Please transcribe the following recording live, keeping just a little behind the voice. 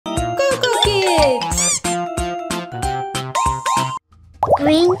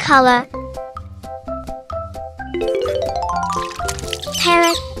Green color.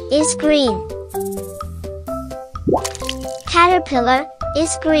 Parrot is green. Caterpillar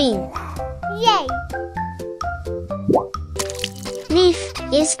is green. Yay! Leaf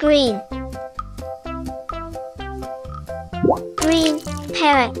is green. Green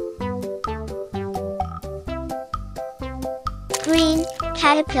parrot. Green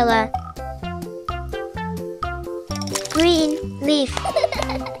caterpillar. Green leaf.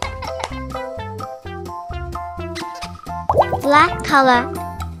 Black color.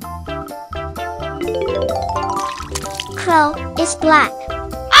 Crow is black.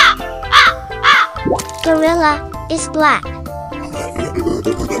 Gorilla is black.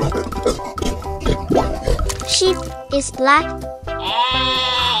 Sheep is black.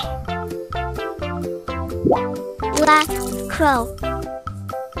 Black crow.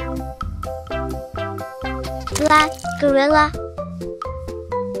 Black gorilla.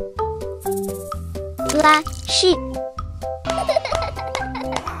 Black sheep.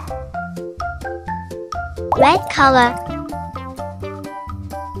 Red color.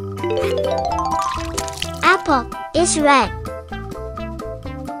 Apple is red.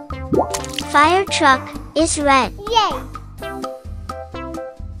 Fire truck is red. Yay!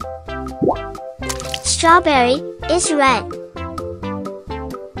 Strawberry is red.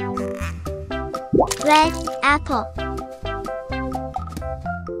 Red apple.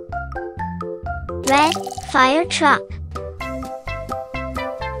 Red fire truck.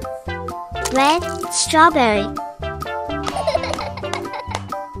 Red strawberry.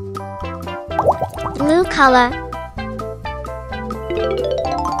 Blue color.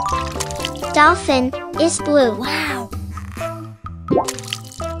 Dolphin is blue. Wow!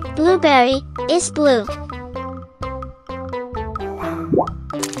 Blueberry is blue.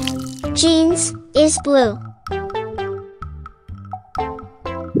 Jeans is blue.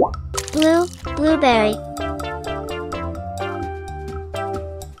 Blue blueberry.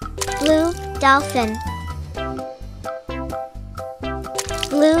 Blue dolphin.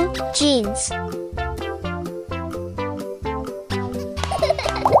 Blue jeans.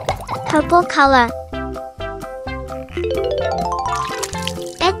 Purple color.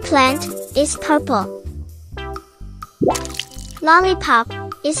 Eggplant is purple. Lollipop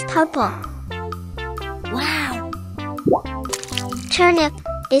is purple. Wow! Turnip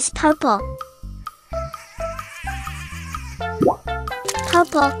is purple.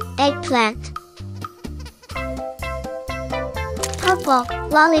 Purple eggplant. Purple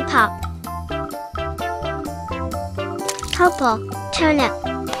lollipop. Purple turnip.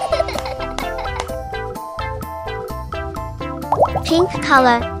 Pink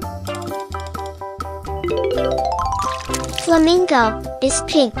color. Flamingo is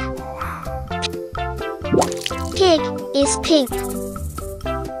pink. Pig is pink.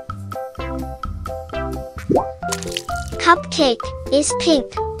 Cupcake is pink.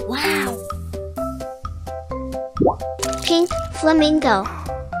 Wow! Pink flamingo.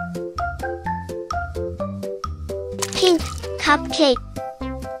 Pink cupcake.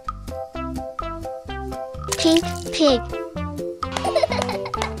 Pink pig.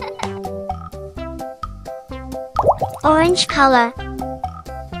 Orange color.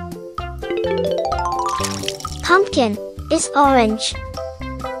 Pumpkin is orange.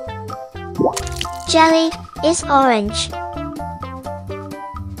 Jelly is orange.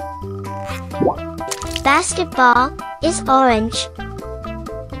 Basketball is orange.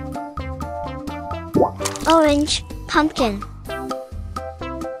 Orange pumpkin.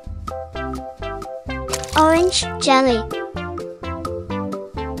 Orange jelly.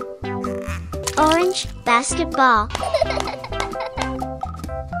 Orange basketball.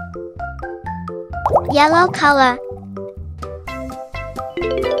 Yellow color.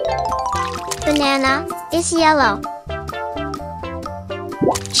 Banana is yellow.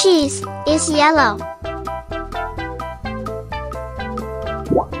 Cheese is yellow.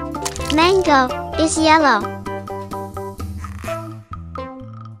 Mango is yellow.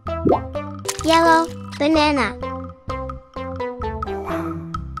 Yellow banana.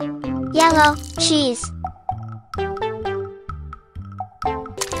 Yellow cheese.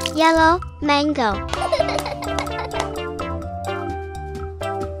 Yellow mango.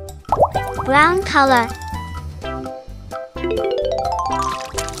 Brown color.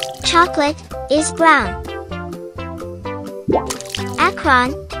 Chocolate is brown.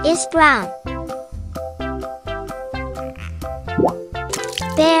 Akron is brown.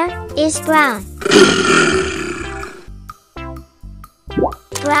 Bear is brown.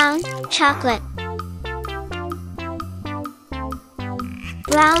 Brown chocolate.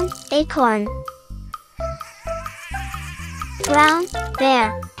 Brown acorn. Brown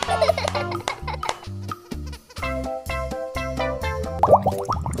bear.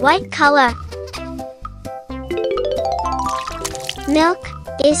 White color. Milk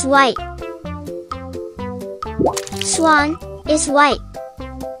is white. Swan is white.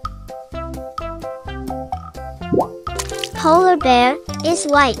 Polar bear is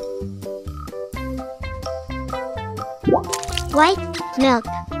white. White milk.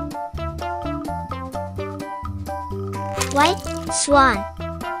 White swan.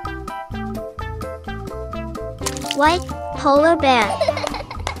 White polar bear.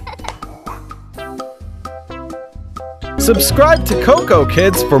 Subscribe to Coco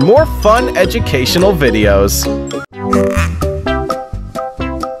Kids for more fun educational videos.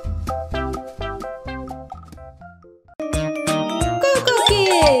 Coco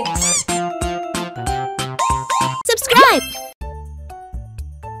Kids! Subscribe!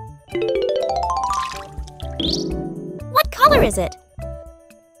 What color is it?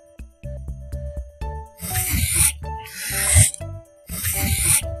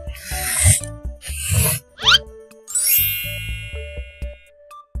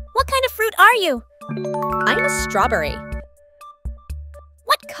 What kind of fruit are you? I'm a strawberry.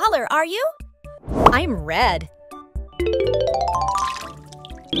 What color are you? I'm red.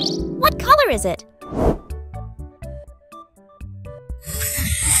 What color is it?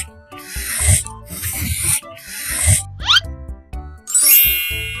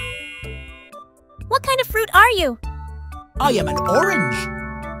 What kind of fruit are you? I am an orange.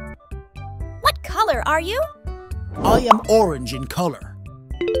 What color are you? I am orange in color.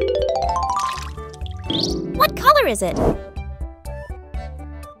 What color is it?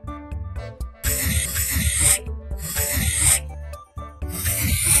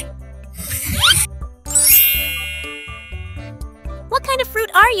 What kind of fruit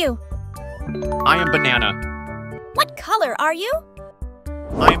are you? I am banana. What color are you?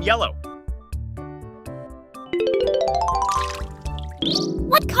 I am yellow.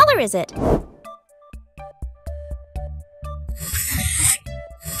 What color is it?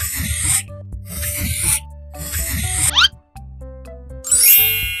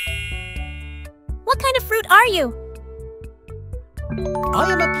 What kind of fruit are you?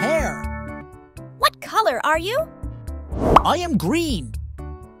 I am a pear. What color are you? I am green.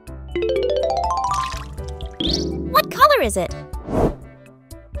 What color is it?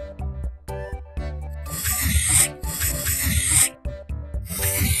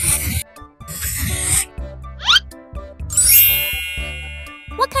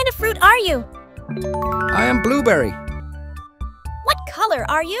 What kind of fruit are you? I am blueberry. What color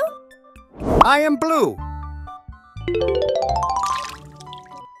are you? I am blue.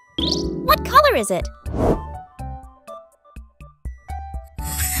 What color is it?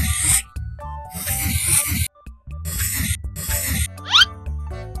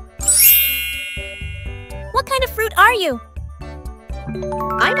 What kind of fruit are you?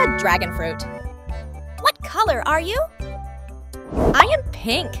 I'm a dragon fruit. What color are you? I am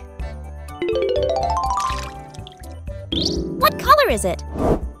pink. What color is it?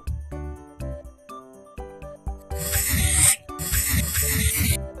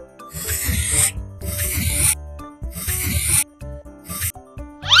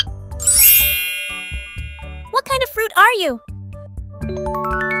 What kind of fruit are you?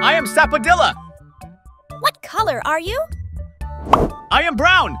 I am sapodilla. What color are you? I am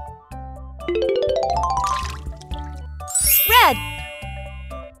brown. Red.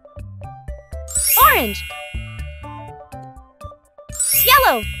 Orange.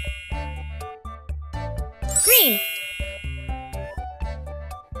 Yellow. Green.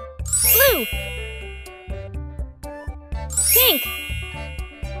 Blue. Pink.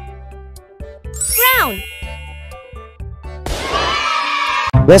 Brown.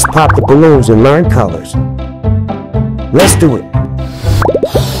 Let's pop the balloons and learn colors. Let's do it.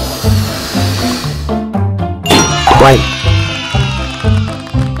 White.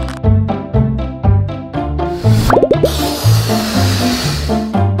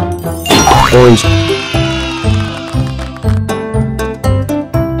 Orange.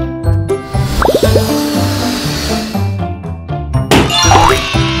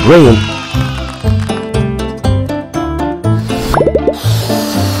 Green.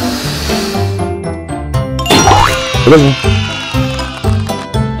 Blue.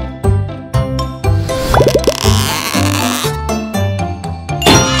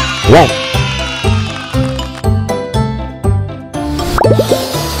 Red.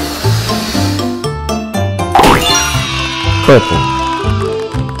 Purple.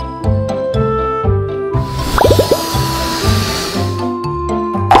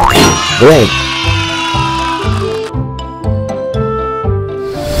 Gray.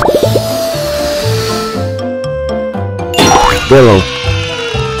 Willow.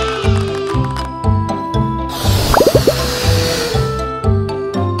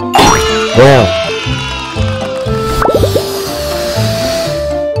 Well.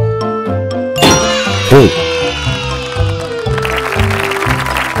 Pink.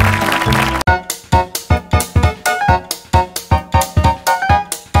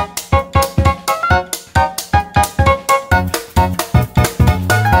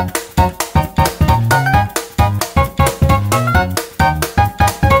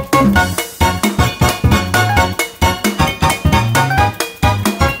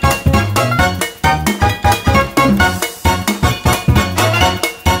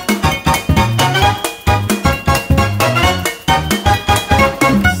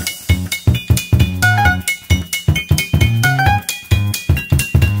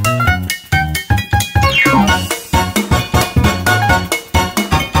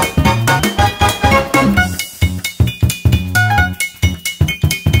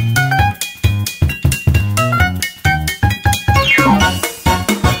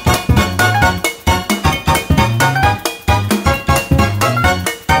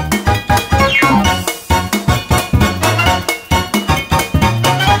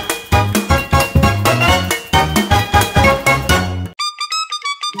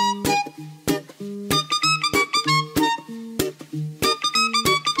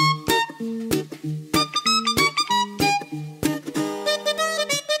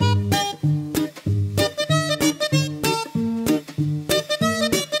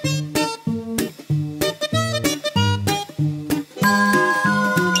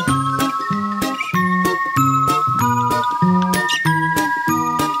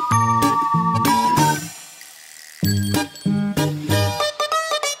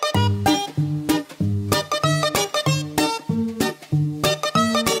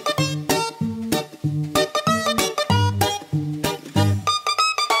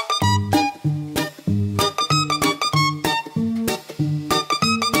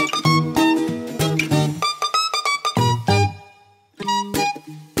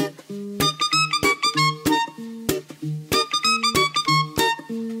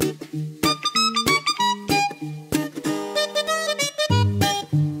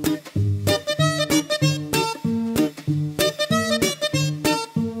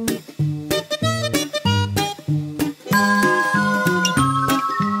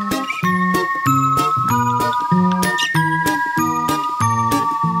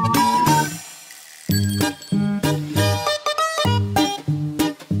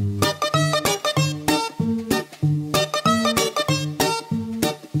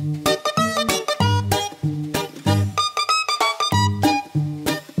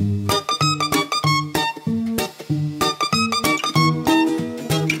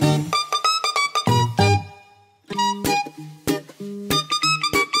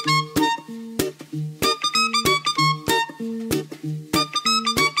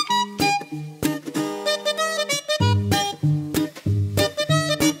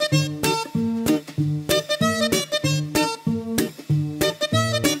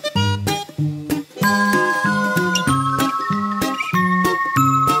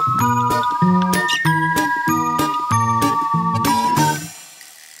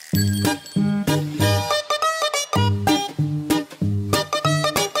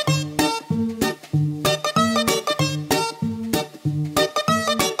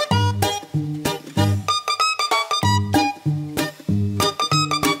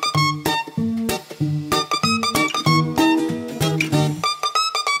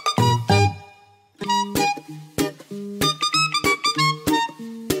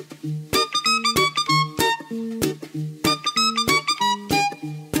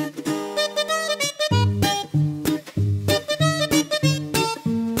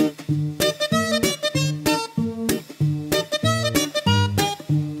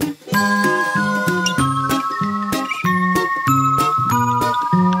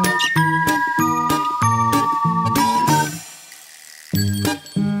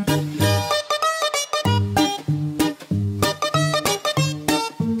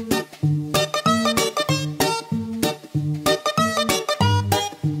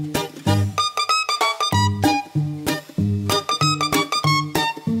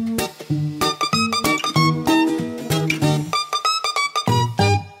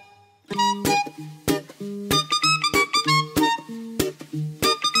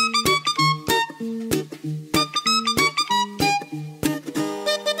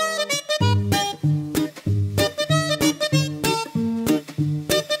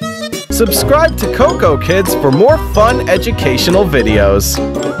 Subscribe to Coco Kids for more fun educational videos.